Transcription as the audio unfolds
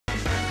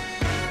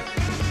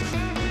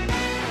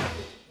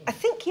I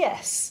think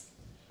yes.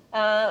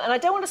 And I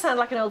don't want to sound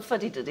like an old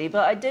fuddy-duddy,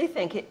 but I do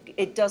think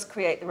it does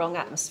create the wrong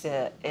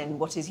atmosphere in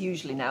what is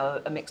usually now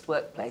a mixed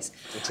workworkplace.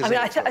 I mean,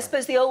 I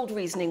suppose the old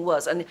reasoning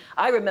was, and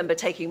I remember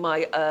taking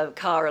my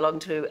car along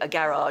to a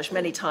garage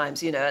many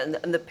times, you know,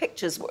 and the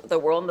pictures that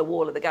were on the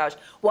wall of the garage,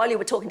 while you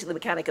were talking to the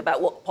mechanic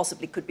about what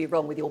possibly could be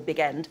wrong with your big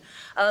end.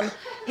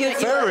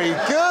 Very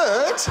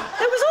good!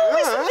 There was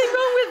always something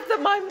wrong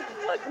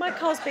with my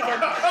car's big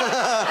end.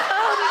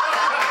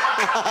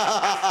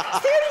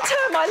 It's the only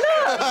term I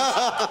learned.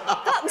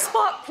 That and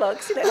spark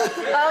plugs, you know.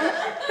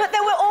 But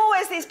there were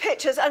always these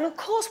pictures, and of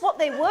course what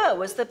they were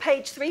was the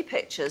page 3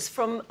 pictures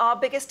from our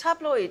biggest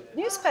tabloid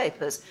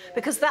newspapers,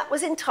 because that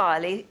was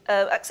entirely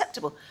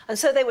acceptable. And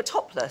so they were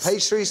topless.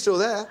 Page 3 is still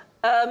there.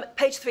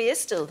 Page 3 is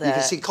still there. You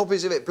can see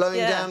copies of it blowing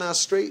down our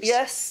streets.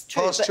 Yes,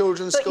 true. Past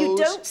children's schools.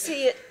 But you don't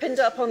see it pinned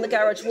up on the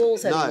garage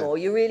walls anymore. No.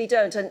 You really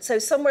don't. And so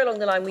somewhere along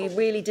the line, we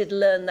really did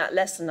learn that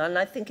lesson, and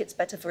I think it's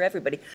better for everybody.